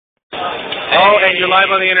and you're live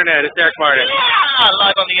on the internet. It's eric+marden. Yeah,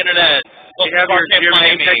 live on the internet. You have your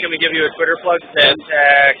name tag. Can we give you a Twitter plug? Name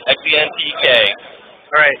tag. XBNTK.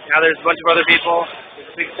 All right. Now there's a bunch of other people. There's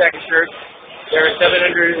a big stack of shirts. There are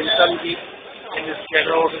 700 and some deep in this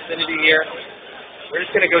general vicinity here. We're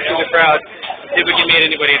just going to go through the crowd and see if we can meet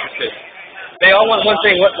anybody interested. They all want one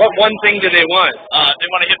thing. What one thing do they want? They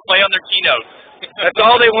want to hit play on their Keynote. That's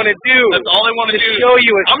all they want to do. That's all they want to do. Show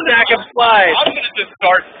you a stack of slides. I'm going to just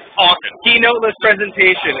start talking. Keynoteless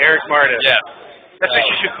presentation, eric+marden. Yeah. That's what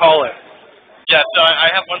you should call it. Yeah, so I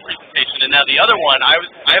have one presentation, and now the other one, I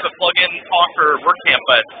have a plug-in talk for WordCamp,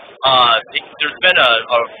 but there's been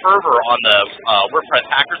a fervor on the WordPress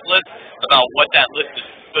hackers list about what that list is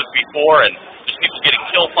supposed to be for, and there's people getting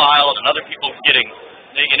kill filed, and other people getting,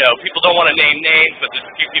 people don't want to name names, but there's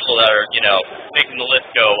a few people that are, making the list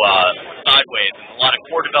go sideways, and a lot of a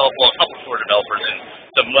couple core developers, and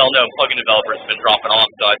some well-known plugin developers have been dropping off,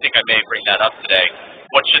 so I think I may bring that up today.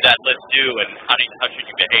 What should that list do, and how should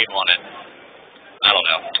you behave on it? I don't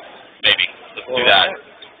know. Maybe. Let's do that.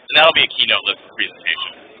 And that'll be a keynote list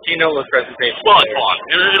presentation. Keynote list presentation. Well, it's fun.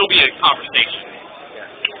 It'll be a conversation. Yeah.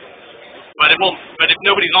 But if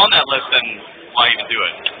nobody's on that list, then why even do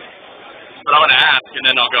it? But I'm going to ask, and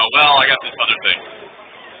then I'll go, well, I got this other thing.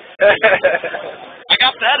 I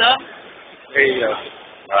got that, huh? There you go.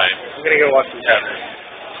 All right. I'm going to go watch some chapters.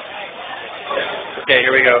 Okay,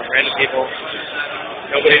 here we go. Random people.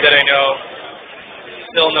 Nobody that I know.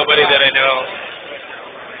 Still nobody that I know.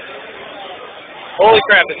 Holy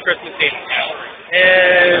crap, it's Chris Messina.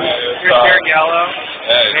 And here's Derek Gallo.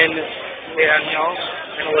 And Daniel.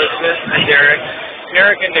 And Elizabeth. And Derek.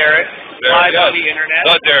 Derek and Derek. Live on the internet.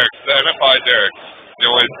 Not Derek. I meant by Derek. The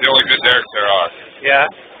only good Dereks there are. Yeah.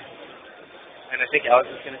 And I think Alex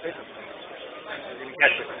is going to say something. We're going to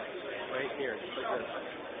catch it right here.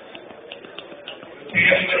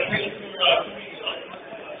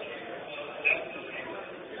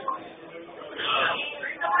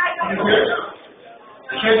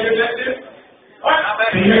 Can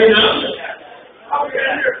you hear me now?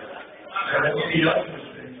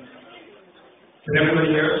 Can everybody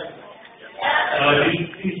hear us?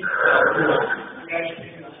 These guys are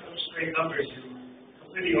taking such great numbers to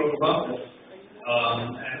completely overwhelm us.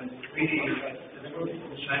 And really, the number of people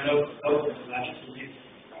who signed up for the last 2 weeks is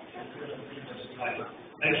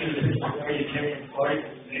thank you for you came from Florida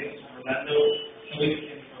today, from Orlando, somebody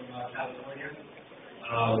came from California.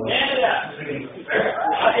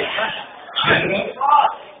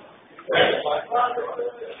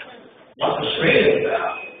 Australia.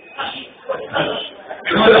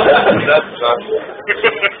 That's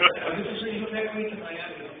This is really next week in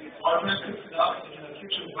Miami. BarCamp picks it up in a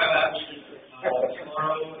future web app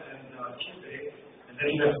tomorrow and Tuesday, and then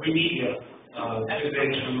you have free media Tuesday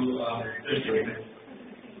through Thursday.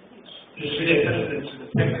 This is really a testament to the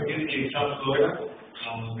tech community in South Florida.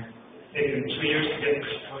 It's taken 2 years to get to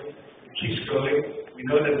this point. It keeps growing. We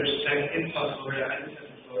know that there's tech in South Florida and in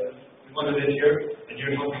Central Florida. We want to live here, and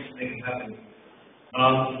you're hoping to make it happen.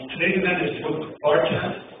 Today's event is called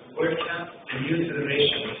BarCamp, WordCamp, and Youth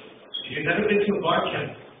Innovation. If you've never been to a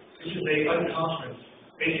BarCamp, this is a fun conference.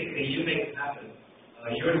 Basically, you make it happen.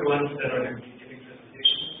 You're the ones that are going to be giving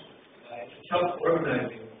presentations. It's a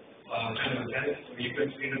self-organizing kind of event where you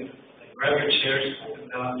can grab your chairs, put them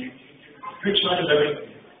down. You're in charge of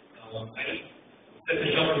everything. I just set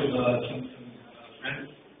this up with some friends,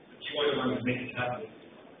 but you are the ones to make it happen.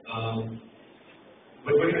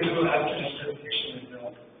 What we're going to do after this presentation is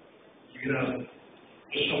you're going to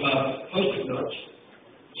get some post-it notes,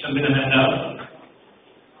 which I'm going to hand out.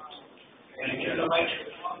 And you're going to write your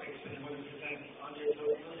topics that you want to present on your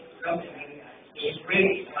post-it notes. There's a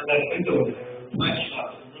ring on that window, the flash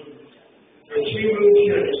shot. There are 3 rooms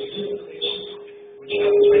here. There's presentation, which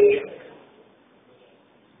happens right there.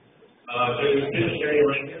 There's a business area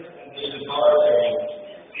right here, and there's a bar area.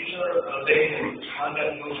 These are labeled on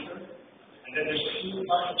that poster. And then there's 2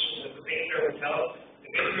 partnerships at the Bayfair Hotel. The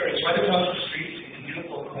Bayfair is right across the street. It's a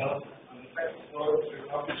beautiful hotel on the 2nd floor of the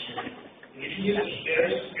conference room. And if you use the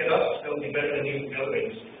stairs to get up, they'll be better than using the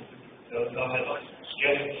elevators. They'll have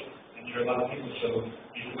stairs, and there are a lot of people. So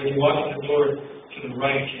when you walk in the door to the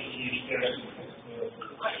right, you see stairs.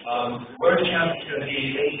 WordCamp is going to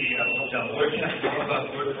be in the hotel. WordCamp is all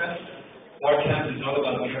about WordPress. BarCamp is all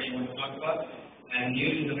about whatever you want to talk about. And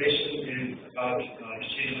youth innovation is about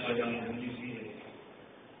exchanging our young and youth media.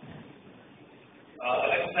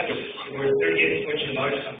 We're 38 large